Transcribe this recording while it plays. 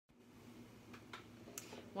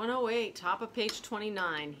108, top of page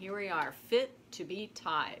 29. Here we are, fit to be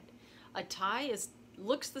tied. A tie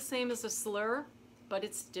looks the same as a slur, but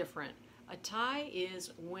it's different. A tie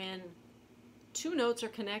is when two notes are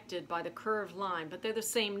connected by the curved line, but they're the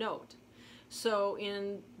same note. So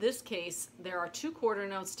in this case, there are two quarter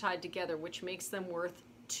notes tied together, which makes them worth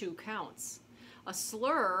 2 counts. A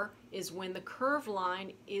slur is when the curved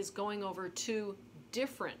line is going over two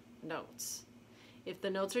different notes. If the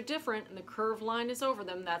notes are different and the curved line is over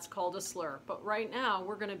them, that's called a slur. But right now,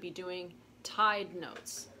 we're going to be doing tied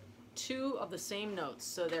notes. Two of the same notes,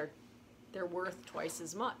 so they're worth twice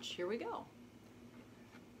as much. Here we go.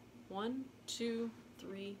 1, 2,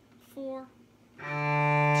 3, 4. 2, 3,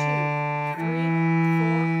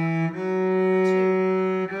 4, 2.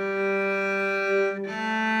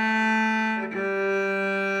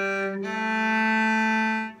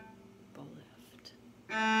 The left.